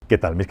¿Qué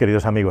tal, mis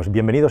queridos amigos?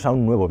 Bienvenidos a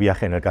un nuevo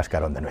viaje en el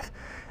cascarón de nuez.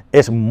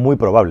 Es muy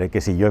probable que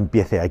si yo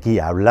empiece aquí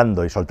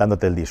hablando y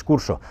soltándote el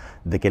discurso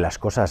de que las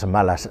cosas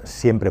malas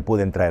siempre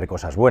pueden traer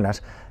cosas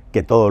buenas,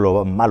 que todo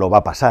lo malo va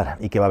a pasar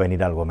y que va a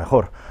venir algo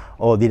mejor,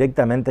 o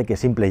directamente que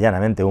simple y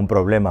llanamente un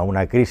problema,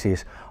 una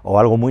crisis o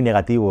algo muy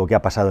negativo que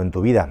ha pasado en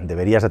tu vida,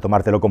 deberías de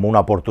tomártelo como una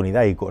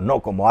oportunidad y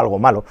no como algo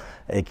malo,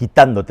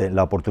 quitándote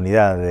la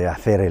oportunidad de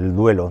hacer el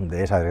duelo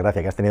de esa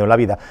desgracia que has tenido en la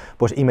vida,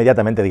 pues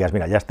inmediatamente digas,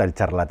 mira, ya está el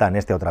charlatán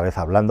este otra vez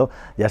hablando,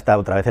 ya está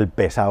otra vez el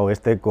pesado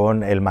este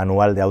con el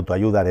manual de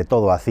autoayuda de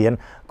todo a 100,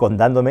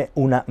 contándome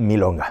una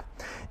milonga.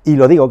 Y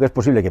lo digo que es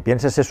posible que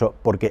pienses eso,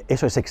 porque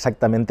eso es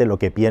exactamente lo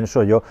que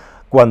pienso yo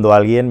cuando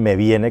alguien me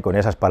viene con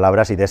esas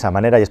palabras y de esa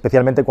manera, y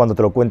especialmente cuando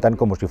te lo cuentan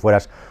como si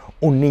fueras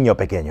un niño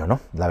pequeño, ¿no?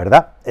 La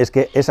verdad es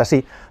que es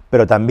así,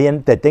 pero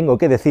también te tengo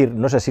que decir,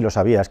 no sé si lo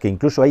sabías, que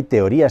incluso hay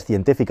teorías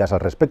científicas al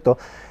respecto,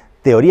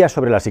 teorías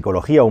sobre la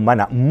psicología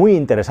humana muy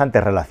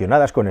interesantes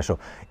relacionadas con eso,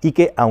 y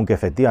que, aunque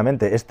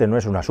efectivamente este no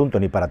es un asunto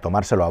ni para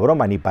tomárselo a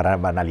broma, ni para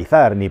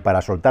banalizar, ni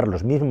para soltar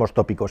los mismos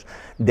tópicos,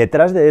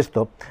 detrás de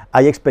esto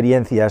hay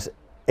experiencias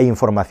e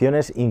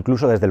informaciones,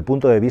 incluso desde el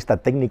punto de vista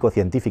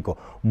técnico-científico,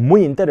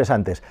 muy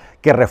interesantes,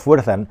 que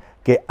refuerzan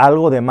que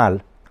algo de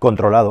mal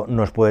controlado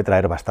nos puede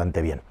traer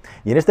bastante bien.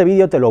 Y en este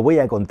vídeo te lo voy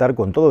a contar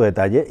con todo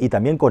detalle y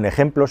también con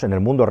ejemplos en el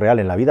mundo real,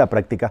 en la vida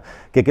práctica,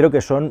 que creo que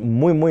son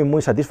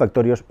muy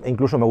satisfactorios, e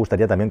incluso me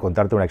gustaría también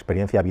contarte una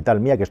experiencia vital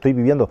mía que estoy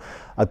viviendo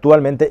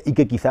actualmente y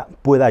que quizá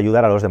pueda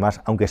ayudar a los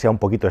demás, aunque sea un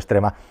poquito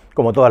extrema,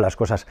 como todas las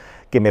cosas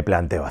que me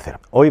planteo hacer.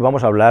 Hoy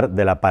vamos a hablar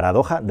de la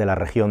paradoja de la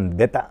región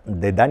beta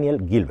de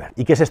Daniel Gilbert.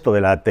 ¿Y qué es esto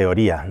de la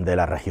teoría de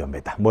la región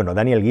beta? Bueno,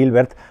 Daniel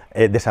Gilbert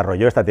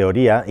desarrolló esta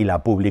teoría y la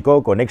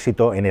publicó con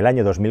éxito en el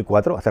año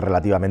 2004, hace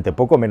relativamente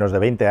poco, menos de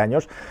 20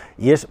 años,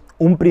 y es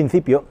un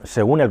principio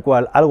según el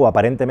cual algo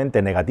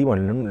aparentemente negativo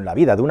en la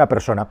vida de una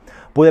persona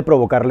puede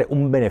provocarle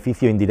un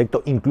beneficio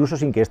indirecto incluso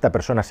sin que esta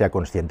persona sea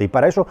consciente. Y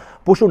para eso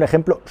puso un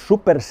ejemplo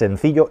súper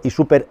sencillo y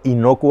súper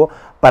inocuo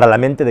para la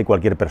mente de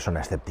cualquier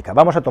persona escéptica.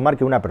 Vamos a tomar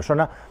que una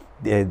persona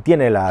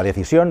tiene la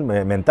decisión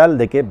mental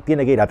de que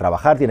tiene que ir a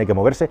trabajar, tiene que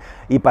moverse,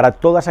 y para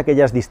todas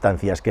aquellas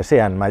distancias que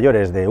sean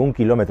mayores de 1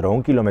 kilómetro o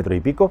 1 kilómetro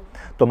y pico,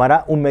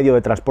 tomará un medio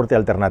de transporte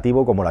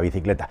alternativo como la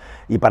bicicleta.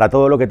 Y para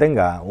todo lo que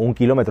tenga 1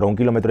 kilómetro o 1,5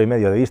 kilómetros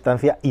de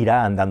distancia,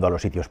 irá andando a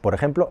los sitios, por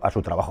ejemplo, a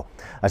su trabajo.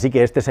 Así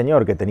que este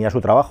señor, que tenía su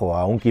trabajo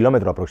a 1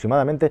 kilómetro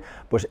aproximadamente,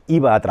 pues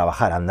iba a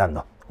trabajar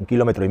andando, 1,5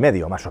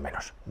 kilómetros más o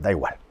menos, da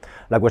igual.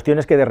 La cuestión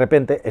es que de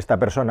repente esta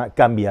persona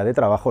cambia de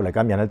trabajo, le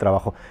cambian el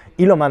trabajo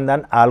y lo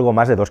mandan a algo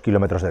más de 2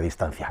 kilómetros de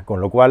distancia,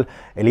 con lo cual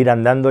el ir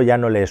andando ya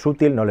no le es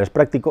útil, no le es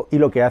práctico, y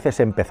lo que hace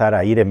es empezar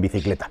a ir en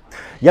bicicleta.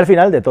 Y al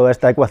final de toda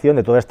esta ecuación,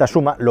 de toda esta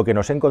suma, lo que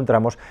nos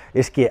encontramos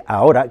es que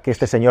ahora que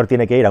este señor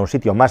tiene que ir a un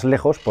sitio más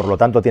lejos, por lo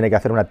tanto tiene que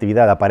hacer una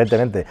actividad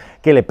aparentemente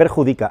que le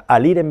perjudica,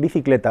 al ir en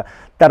bicicleta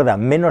tarda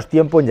menos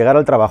tiempo en llegar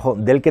al trabajo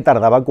del que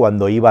tardaba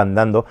cuando iba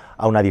andando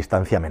a una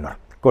distancia menor.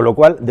 Con lo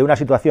cual, de una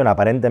situación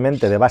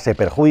aparentemente de base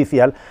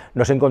perjudicial,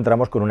 nos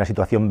encontramos con una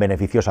situación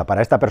beneficiosa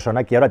para esta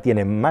persona que ahora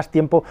tiene más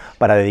tiempo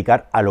para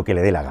dedicar a lo que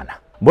le dé la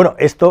gana. Bueno,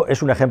 esto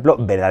es un ejemplo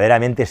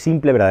verdaderamente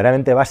simple,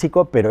 verdaderamente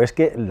básico, pero es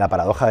que la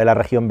paradoja de la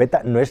región beta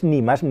no es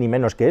ni más ni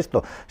menos que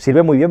esto.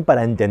 Sirve muy bien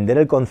para entender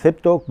el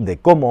concepto de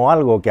cómo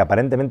algo que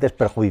aparentemente es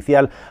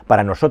perjudicial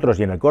para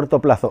nosotros y en el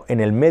corto plazo, en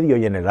el medio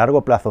y en el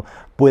largo plazo,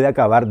 puede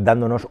acabar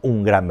dándonos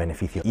un gran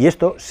beneficio. Y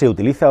esto se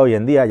utiliza hoy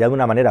en día ya de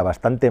una manera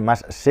bastante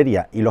más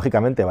seria y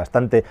lógicamente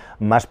bastante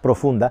más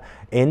profunda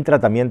en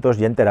tratamientos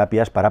y en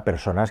terapias para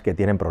personas que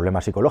tienen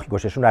problemas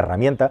psicológicos. Es una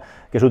herramienta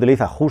que se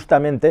utiliza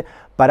justamente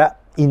para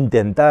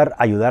intentar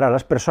ayudar a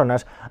las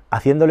personas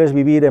haciéndoles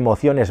vivir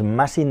emociones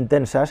más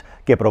intensas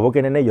que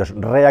provoquen en ellos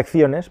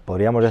reacciones,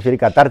 podríamos decir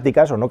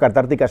catárticas o no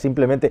catárticas,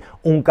 simplemente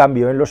un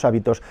cambio en los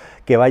hábitos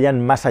que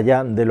vayan más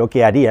allá de lo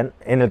que harían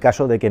en el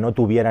caso de que no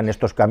tuvieran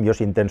estos cambios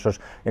intensos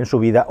en su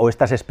vida o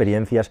estas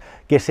experiencias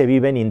que se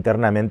viven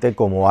internamente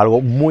como algo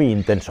muy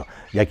intenso.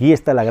 Y aquí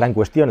está la gran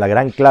cuestión, la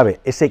gran clave,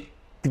 ese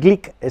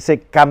clic, ese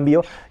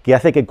cambio que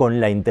hace que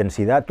con la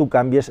intensidad tú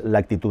cambies la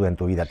actitud en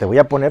tu vida. Te voy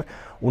a poner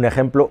un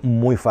ejemplo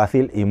muy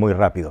fácil y muy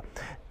rápido.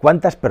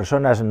 ¿Cuántas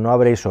personas no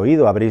habréis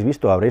oído, habréis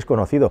visto, habréis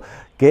conocido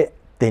que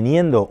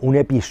teniendo un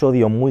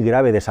episodio muy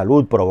grave de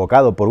salud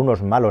provocado por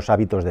unos malos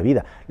hábitos de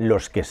vida,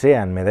 los que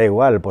sean, me da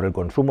igual, por el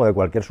consumo de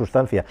cualquier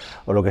sustancia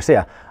o lo que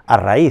sea, a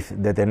raíz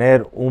de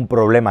tener un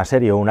problema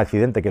serio, un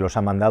accidente que los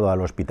ha mandado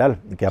al hospital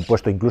y que ha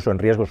puesto incluso en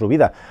riesgo su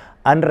vida,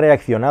 han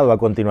reaccionado a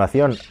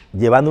continuación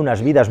llevando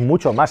unas vidas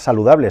mucho más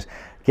saludables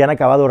que han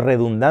acabado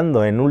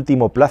redundando en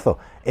último plazo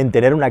en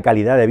tener una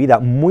calidad de vida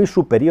muy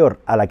superior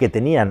a la que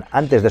tenían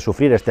antes de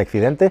sufrir este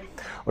accidente?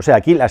 O sea,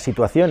 aquí la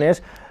situación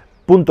es: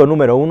 punto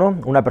número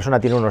 1, una persona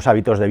tiene unos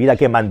hábitos de vida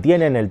que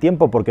mantiene en el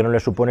tiempo porque no le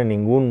supone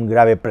ningún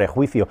grave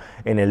prejuicio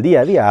en el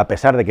día a día, a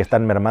pesar de que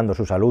están mermando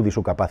su salud y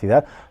su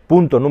capacidad.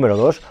 Punto número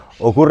 2,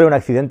 ocurre un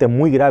accidente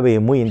muy grave y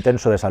muy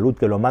intenso de salud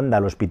que lo manda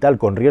al hospital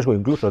con riesgo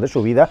incluso de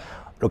su vida.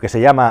 lo que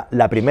se llama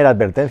la primera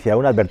advertencia,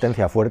 una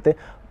advertencia fuerte.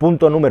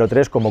 Punto número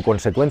 3, como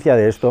consecuencia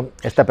de esto,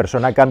 esta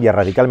persona cambia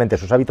radicalmente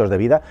sus hábitos de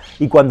vida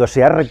y cuando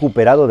se ha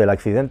recuperado del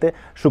accidente,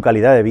 su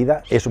calidad de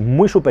vida es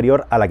muy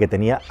superior a la que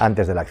tenía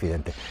antes del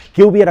accidente.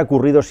 ¿Qué hubiera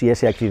ocurrido si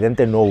ese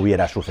accidente no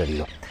hubiera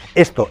sucedido?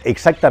 Esto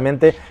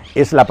exactamente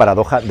es la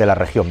paradoja de la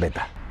región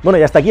beta. Bueno,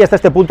 y hasta aquí, hasta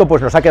este punto,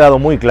 pues nos ha quedado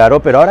muy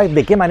claro, pero ahora,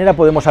 ¿de qué manera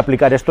podemos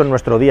aplicar esto en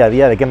nuestro día a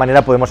día? ¿De qué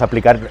manera podemos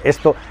aplicar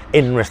esto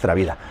en nuestra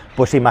vida?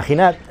 Pues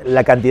imaginad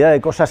la cantidad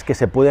de cosas que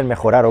se pueden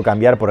mejorar o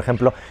cambiar, por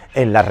ejemplo,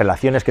 en las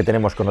relaciones que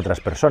tenemos con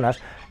otras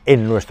personas,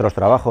 en nuestros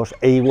trabajos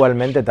e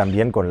igualmente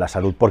también con la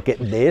salud, porque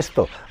de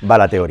esto va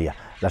la teoría.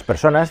 Las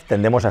personas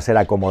tendemos a ser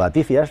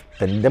acomodaticias,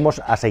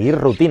 tendemos a seguir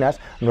rutinas,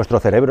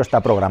 nuestro cerebro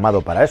está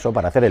programado para eso,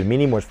 para hacer el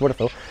mínimo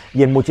esfuerzo,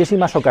 y en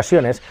muchísimas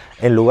ocasiones,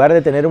 en lugar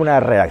de tener una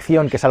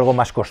reacción que es algo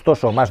más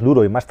costoso, más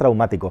duro y más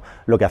traumático,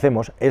 lo que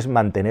hacemos es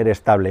mantener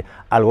estable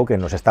algo que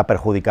nos está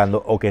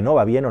perjudicando o que no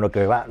va bien o lo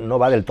que no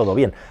va del todo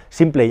bien.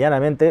 Simple y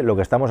llanamente lo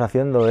que estamos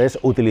haciendo es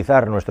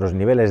utilizar nuestros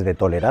niveles de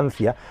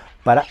tolerancia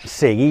para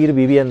seguir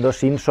viviendo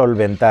sin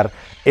solventar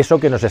eso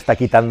que nos está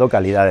quitando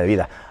calidad de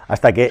vida.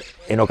 Hasta que,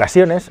 en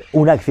ocasiones,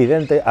 un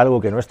accidente,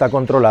 algo que no está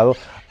controlado,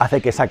 hace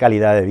que esa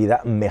calidad de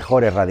vida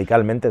mejore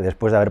radicalmente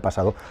después de haber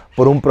pasado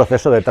por un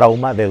proceso de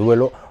trauma, de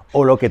duelo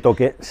o lo que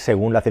toque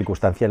según la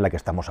circunstancia en la que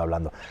estamos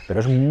hablando.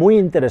 Pero es muy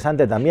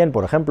interesante también,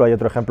 por ejemplo, hay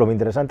otro ejemplo muy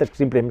interesante, es que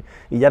simple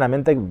y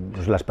llanamente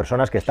pues, las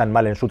personas que están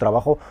mal en su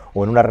trabajo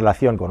o en una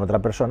relación con otra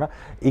persona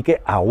y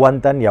que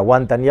aguantan y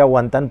aguantan y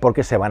aguantan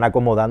porque se van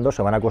acomodando,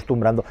 se van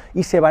acostumbrando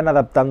y se van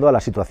adaptando a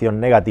la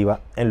situación negativa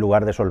en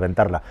lugar de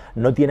solventarla.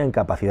 No tienen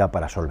capacidad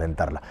para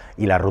solventarla.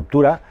 Y la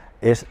ruptura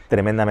es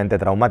tremendamente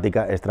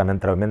traumática, es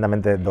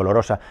tremendamente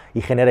dolorosa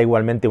y genera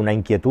igualmente una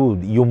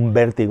inquietud y un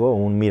vértigo,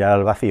 un mirar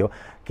al vacío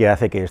que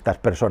hace que estas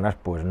personas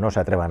pues no se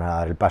atrevan a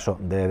dar el paso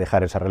de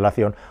dejar esa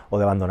relación o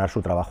de abandonar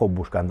su trabajo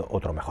buscando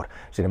otro mejor.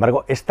 Sin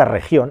embargo, esta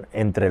región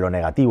entre lo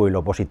negativo y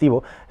lo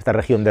positivo, esta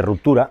región de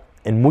ruptura,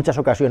 en muchas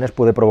ocasiones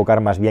puede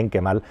provocar más bien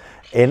que mal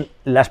en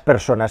las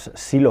personas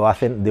si lo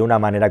hacen de una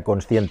manera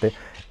consciente.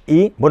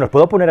 Y bueno, os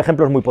puedo poner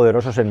ejemplos muy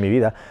poderosos en mi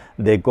vida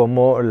de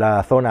cómo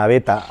la zona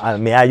beta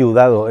me ha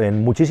ayudado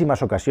en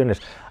muchísimas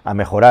ocasiones a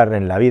mejorar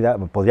en la vida.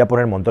 Podría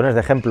poner montones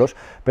de ejemplos,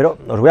 pero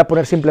os voy a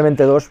poner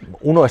simplemente dos.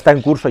 Uno está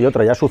en curso y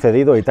otro ya ha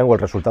sucedido y tengo el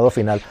resultado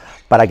final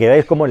para que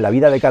veáis cómo en la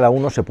vida de cada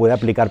uno se puede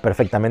aplicar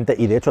perfectamente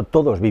y de hecho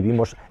todos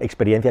vivimos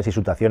experiencias y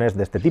situaciones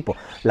de este tipo.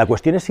 La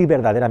cuestión es si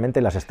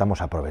verdaderamente las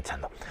estamos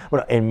aprovechando.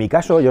 Bueno, en mi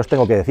caso yo os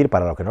tengo que decir,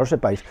 para los que no lo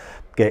sepáis,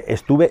 que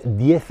estuve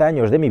 10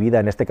 años de mi vida,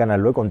 en este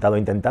canal lo he contado,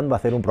 intentando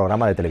hacer un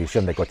programa de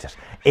televisión de coches,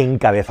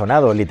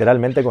 encabezonado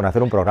literalmente con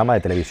hacer un programa de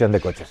televisión de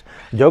coches.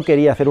 Yo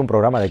quería hacer un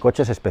programa de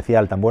coches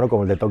especial, tan bueno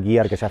como el de Top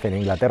Gear que se hace en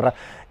Inglaterra,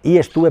 y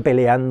estuve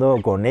peleando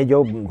con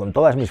ello, con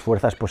todas mis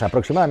fuerzas, pues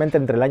aproximadamente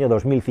entre el año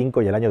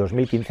 2005 y el año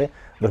 2015,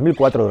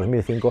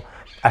 2004-2005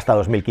 hasta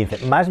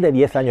 2015. Más de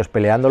 10 años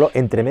peleándolo,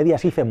 entre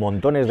medias hice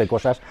montones de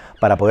cosas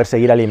para poder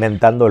seguir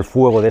alimentando el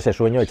fuego de ese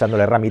sueño,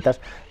 echándole ramitas,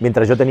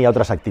 mientras yo tenía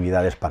otras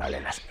actividades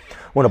paralelas.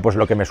 Bueno, pues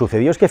lo que me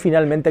sucedió es que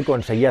finalmente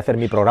conseguí hacer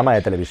mi programa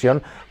de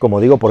televisión,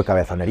 como digo, por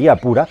cabezonería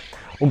pura,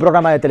 un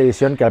programa de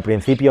televisión que al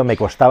principio me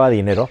costaba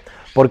dinero,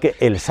 porque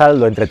el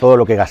saldo entre todo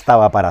lo que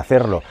gastaba para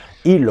hacerlo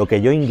y lo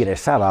que yo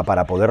ingresaba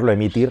para poderlo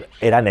emitir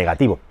era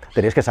negativo.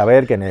 Tenéis que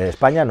saber que en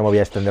España, no me voy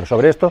a extender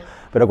sobre esto,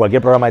 pero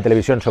cualquier programa de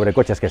televisión sobre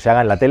coches que se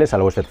haga en la tele,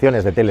 salvo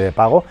excepciones de tele de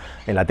pago,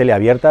 en la tele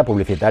abierta,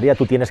 publicitaria,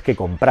 tú tienes que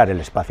comprar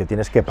el espacio,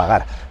 tienes que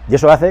pagar. Y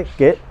eso hace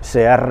que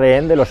seas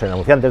rehén de los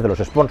anunciantes, de los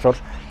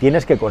sponsors,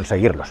 tienes que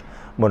conseguirlos.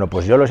 Bueno,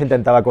 pues yo los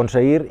intentaba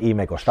conseguir y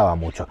me costaba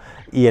mucho.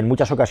 Y en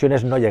muchas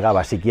ocasiones no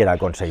llegaba siquiera a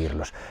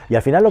conseguirlos. Y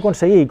al final lo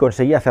conseguí y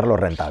conseguí hacerlo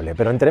rentable.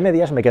 Pero entre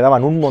medias me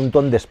quedaban un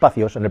montón de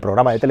espacios en el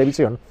programa de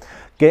televisión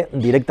que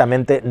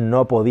directamente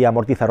no podía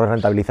amortizar o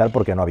rentabilizar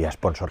porque no había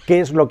sponsor. ¿Qué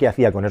es lo que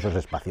hacía con esos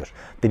espacios?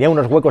 Tenía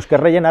unos huecos que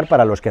rellenar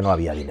para los que no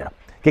había dinero.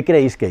 ¿Qué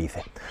creéis que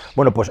hice?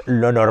 Bueno, pues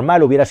lo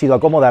normal hubiera sido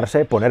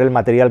acomodarse, poner el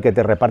material que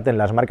te reparten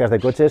las marcas de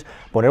coches,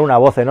 poner una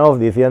voz en off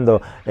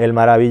diciendo el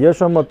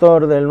maravilloso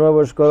motor del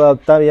nuevo Skoda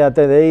Octavia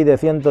TDI de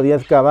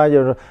 110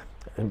 caballos,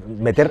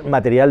 meter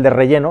material de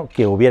relleno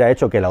que hubiera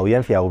hecho que la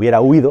audiencia hubiera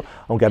huido,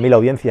 aunque a mí la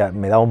audiencia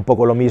me daba un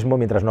poco lo mismo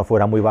mientras no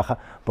fuera muy baja,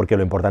 porque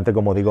lo importante,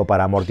 como digo,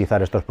 para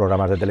amortizar estos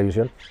programas de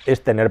televisión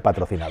es tener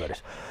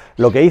patrocinadores.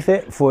 Lo que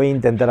hice fue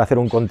intentar hacer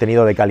un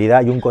contenido de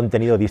calidad y un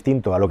contenido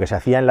distinto a lo que se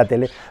hacía en la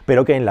tele,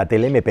 pero que en la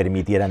tele me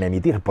permitieran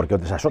emitir, porque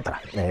esa es otra.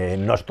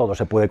 No todo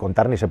se puede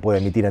contar ni se puede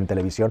emitir en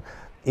televisión,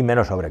 y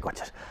menos sobre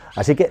coches.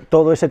 Así que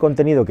todo ese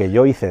contenido que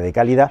yo hice de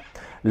calidad,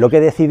 lo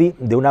que decidí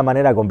de una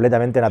manera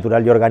completamente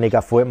natural y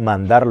orgánica fue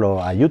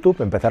mandarlo a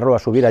YouTube, empezarlo a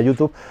subir a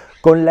YouTube,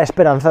 con la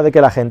esperanza de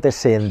que la gente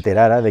se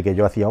enterara de que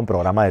yo hacía un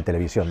programa de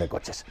televisión de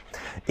coches.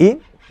 Y,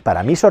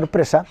 para mi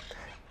sorpresa,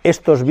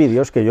 estos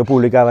vídeos que yo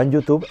publicaba en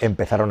YouTube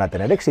empezaron a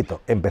tener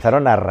éxito,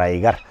 empezaron a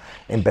arraigar,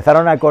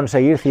 empezaron a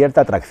conseguir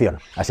cierta atracción.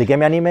 Así que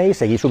me animé y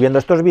seguí subiendo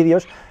estos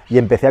vídeos y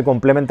empecé a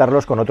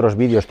complementarlos con otros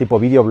vídeos tipo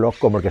videoblog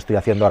como el que estoy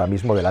haciendo ahora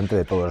mismo delante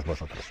de todos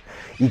vosotros.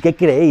 ¿Y qué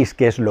creéis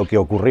que es lo que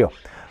ocurrió?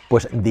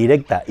 Pues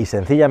directa y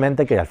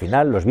sencillamente que al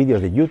final los vídeos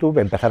de YouTube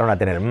empezaron a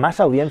tener más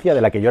audiencia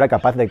de la que yo era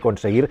capaz de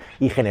conseguir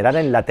y generar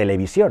en la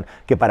televisión,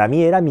 que para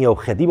mí era mi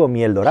objetivo,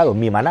 mi Eldorado,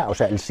 mi maná, o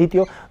sea, el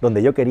sitio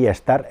donde yo quería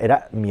estar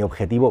era mi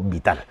objetivo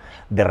vital.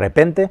 De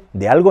repente,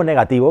 de algo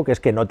negativo, que es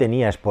que no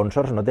tenía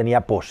sponsors, no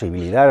tenía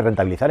posibilidad de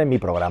rentabilizar en mi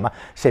programa,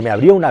 se me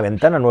abrió una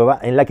ventana nueva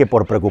en la que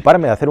por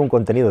preocuparme de hacer un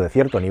contenido de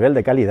cierto nivel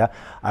de calidad,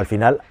 al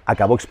final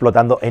acabó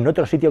explotando en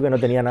otro sitio que no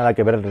tenía nada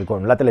que ver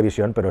con la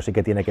televisión, pero sí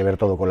que tiene que ver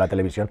todo con la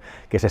televisión,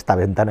 que es esta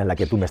ventana en la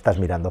que tú me estás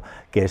mirando,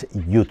 que es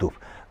YouTube.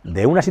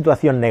 De una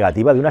situación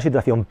negativa, de una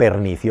situación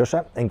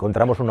perniciosa,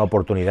 encontramos una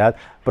oportunidad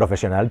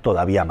profesional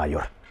todavía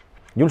mayor.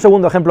 Y un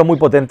segundo ejemplo muy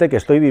potente que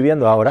estoy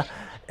viviendo ahora,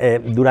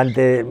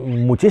 durante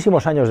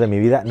muchísimos años de mi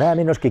vida, nada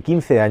menos que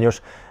 15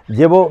 años,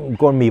 llevo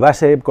con mi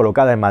base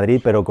colocada en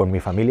Madrid, pero con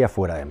mi familia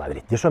fuera de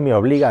Madrid. Y eso me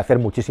obliga a hacer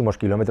muchísimos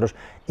kilómetros,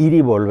 ir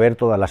y volver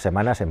todas las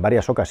semanas, en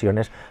varias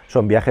ocasiones.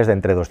 Son viajes de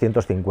entre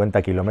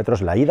 250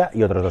 kilómetros la ida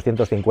y otros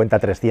 250,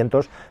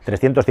 300,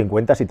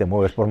 350 si te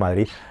mueves por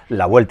Madrid,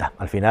 la vuelta.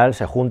 Al final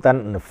se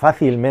juntan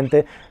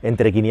fácilmente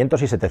entre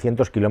 500 y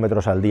 700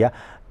 kilómetros al día,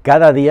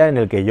 cada día en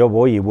el que yo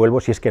voy y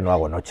vuelvo si es que no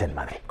hago noche en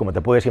Madrid. Como te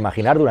puedes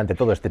imaginar, durante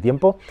todo este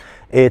tiempo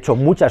he hecho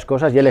muchas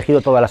cosas y he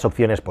elegido todas las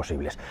opciones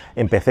posibles.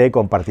 Empecé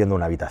compartiendo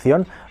una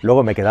habitación,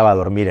 luego me quedaba a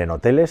dormir en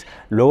hoteles,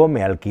 luego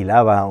me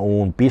alquilaba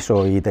un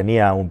piso y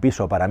tenía un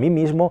piso para mí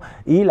mismo,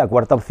 y la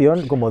cuarta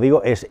opción, como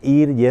digo, es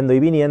ir yendo y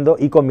viniendo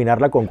y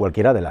combinarla con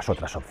cualquiera de las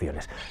otras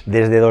opciones.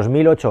 Desde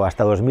 2008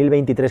 hasta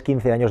 2023,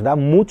 15 años, da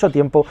mucho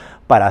tiempo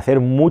para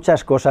hacer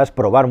muchas cosas,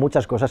 probar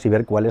muchas cosas y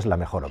ver cuál es la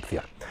mejor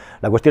opción.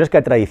 La cuestión es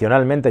que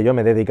tradicionalmente yo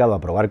me he dedicado a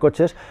probar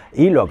coches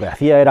y lo que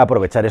hacía era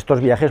aprovechar estos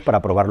viajes para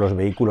probar los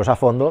vehículos a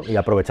fondo y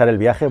aprovechar el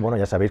viaje. Bueno,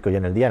 ya sabéis que hoy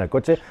en el día en el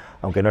coche,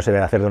 aunque no se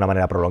debe hacer de una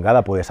manera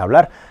prolongada, puedes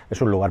hablar,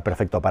 es un lugar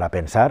perfecto para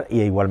pensar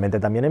y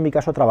igualmente también en mi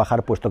caso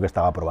trabajar, puesto que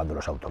estaba probando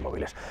los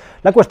automóviles.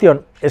 La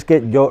cuestión es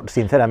que yo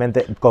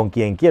sinceramente con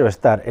quien quiero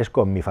estar es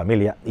con mi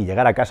familia, y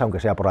llegar a casa,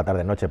 aunque sea por la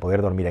tarde-noche,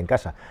 poder dormir en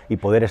casa y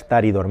poder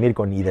estar y dormir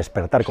y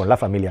despertar con la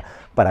familia,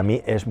 para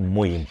mí es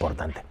muy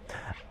importante.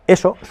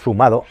 Eso,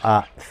 sumado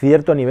a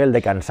cierto nivel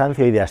de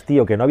cansancio y de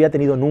hastío que no había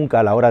tenido nunca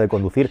a la hora de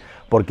conducir,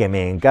 porque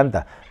me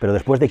encanta, pero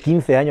después de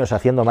 15 años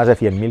haciendo más de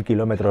 100.000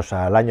 kilómetros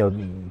al año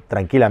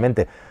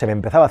tranquilamente, se me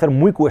empezaba a hacer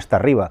muy cuesta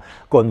arriba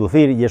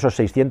conducir, y esos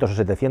 600 o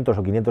 700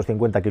 o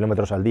 550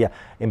 kilómetros al día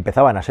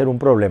empezaban a ser un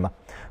problema,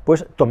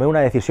 pues tomé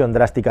una decisión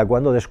drástica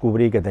cuando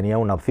descubrí que tenía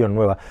una opción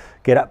nueva,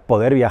 que era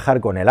poder viajar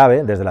con el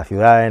AVE desde la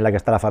ciudad en la que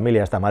está la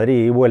familia hasta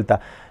Madrid y vuelta,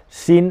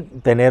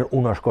 sin tener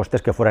unos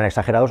costes que fueran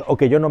exagerados o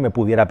que yo no me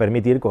pudiera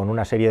permitir con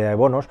una serie de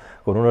bonos,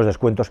 con unos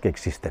descuentos que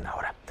existen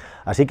ahora.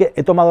 Así que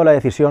he tomado la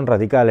decisión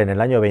radical en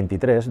el año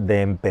 23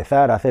 de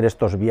empezar a hacer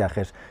estos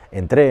viajes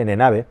en tren,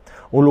 en AVE,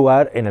 un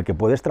lugar en el que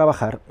puedes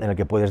trabajar, en el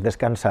que puedes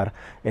descansar,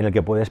 en el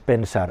que puedes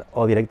pensar,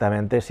 o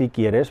directamente, si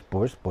quieres,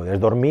 pues puedes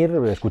dormir,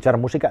 escuchar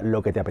música,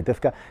 lo que te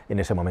apetezca en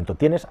ese momento.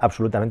 Tienes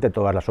absolutamente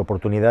todas las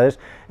oportunidades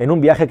en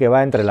un viaje que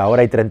va entre la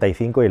hora y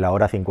 35 y la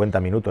hora 50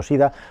 minutos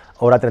ida,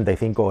 hora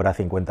 35, hora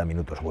 50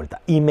 minutos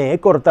vuelta. Y me he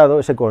cortado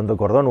ese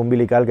cordón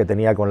umbilical que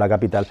tenía con la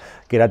capital,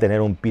 que era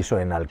tener un piso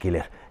en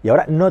alquiler. Y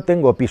ahora no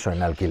tengo piso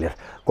en alquiler.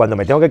 Cuando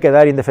me tengo que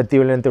quedar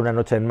indefectiblemente una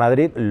noche en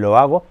Madrid, lo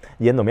hago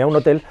yéndome a un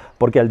hotel,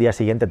 porque al día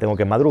siguiente tengo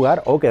que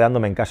madrugar, o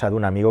quedándome en casa de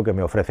un amigo que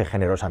me ofrece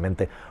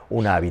generosamente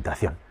una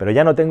habitación. Pero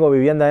ya no tengo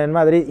vivienda en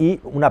Madrid y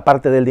una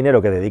parte del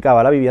dinero que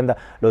dedicaba a la vivienda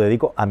lo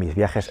dedico a mis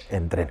viajes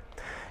en tren.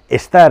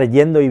 Estar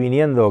yendo y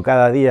viniendo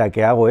cada día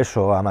que hago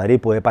eso a Madrid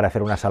puede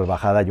parecer una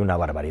salvajada y una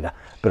barbaridad,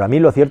 pero a mí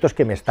lo cierto es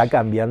que me está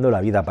cambiando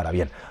la vida para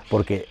bien,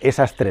 porque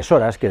esas 3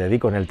 horas que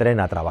dedico en el tren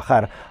a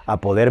trabajar,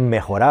 a poder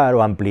mejorar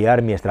o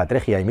ampliar mi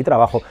estrategia y mi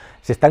trabajo,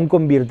 se están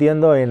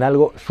convirtiendo en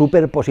algo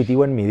súper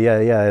positivo en mi día a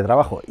día de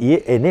trabajo,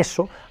 y en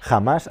eso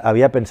jamás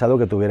había pensado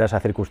que tuviera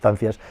esas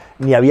circunstancias,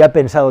 ni había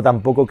pensado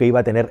tampoco que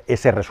iba a tener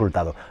ese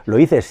resultado. Lo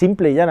hice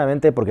simple y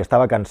llanamente porque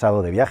estaba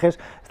cansado de viajes,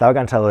 estaba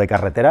cansado de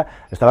carretera,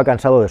 estaba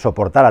cansado de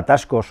soportar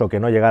atascos o que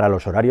no llegara a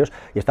los horarios,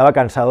 y estaba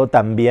cansado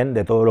también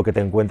de todo lo que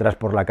te encuentras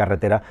por la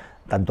carretera,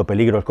 tanto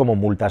peligros como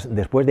multas,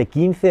 después de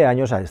 15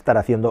 años a estar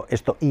haciendo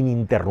esto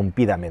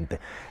ininterrumpidamente.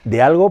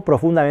 De algo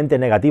profundamente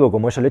negativo,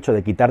 como es el hecho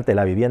de quitarte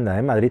la vivienda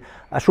en Madrid,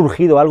 ha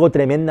surgido algo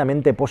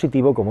tremendamente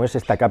positivo, como es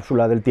esta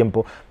cápsula del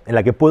tiempo, en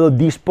la que puedo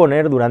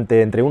disponer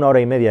durante entre 1 hora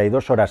y media y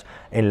 2 horas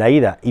en la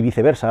ida y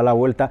viceversa a la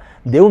vuelta,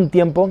 de un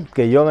tiempo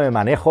que yo me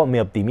manejo,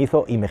 me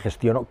optimizo y me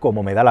gestiono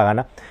como me da la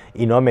gana,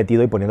 y no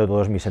metido y poniendo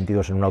todos mis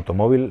sentidos en un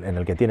automóvil en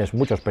el que tienes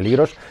muchos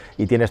peligros,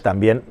 y tienes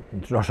también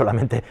no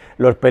solamente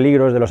los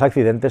peligros de los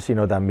accidentes,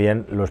 sino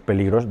también los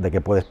peligros de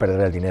que puedes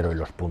perder el dinero y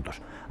los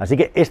puntos. Así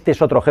que este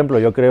es otro ejemplo,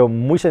 yo creo,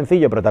 muy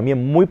sencillo, pero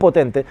también muy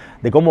potente,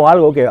 de cómo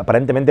algo que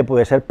aparentemente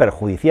puede ser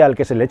perjudicial,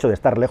 que es el hecho de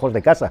estar lejos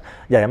de casa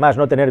y además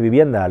no tener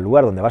vivienda al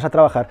lugar donde vas a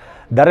trabajar,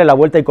 darle la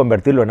vuelta y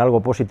convertirlo en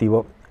algo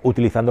positivo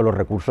utilizando los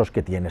recursos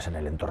que tienes en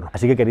el entorno.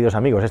 Así que, queridos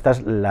amigos, esta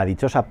es la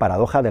dichosa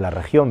paradoja de la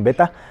región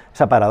beta,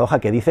 esa paradoja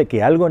que dice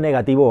que algo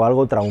negativo o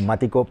algo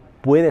traumático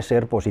puede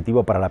ser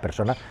positivo para la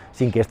persona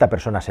sin que esta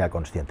persona sea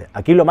consciente.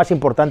 Aquí lo más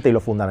importante y lo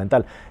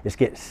fundamental es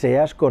que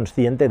seas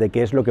consciente de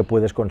qué es lo que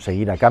puedes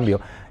conseguir a cambio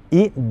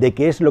y de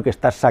qué es lo que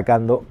estás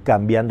sacando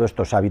cambiando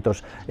estos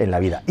hábitos en la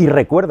vida. Y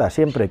recuerda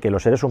siempre que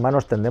los seres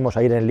humanos tendemos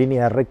a ir en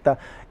línea recta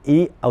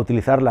y a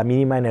utilizar la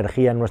mínima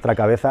energía en nuestra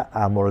cabeza,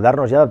 a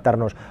moldarnos y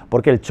adaptarnos,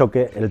 porque el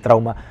choque, el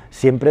trauma,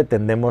 siempre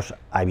tendemos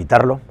a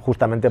evitarlo,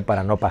 justamente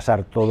para no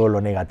pasar todo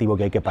lo negativo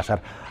que hay que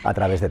pasar a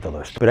través de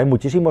todo esto. Pero hay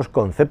muchísimos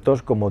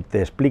conceptos, como te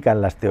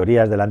explican las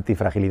teorías de la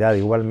antifragilidad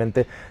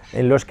igualmente,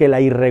 en los que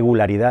la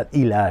irregularidad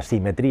y la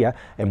asimetría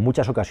en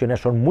muchas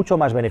ocasiones son mucho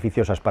más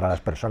beneficiosas para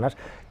las personas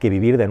que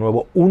vivir de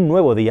nuevo un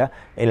nuevo día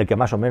en el que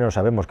más o menos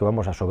sabemos que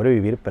vamos a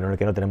sobrevivir, pero en el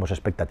que no tenemos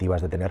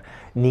expectativas de tener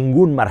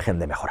ningún margen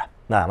de mejora.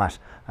 Nada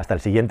más. Hasta el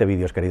siguiente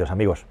vídeo, queridos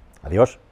amigos. Adiós.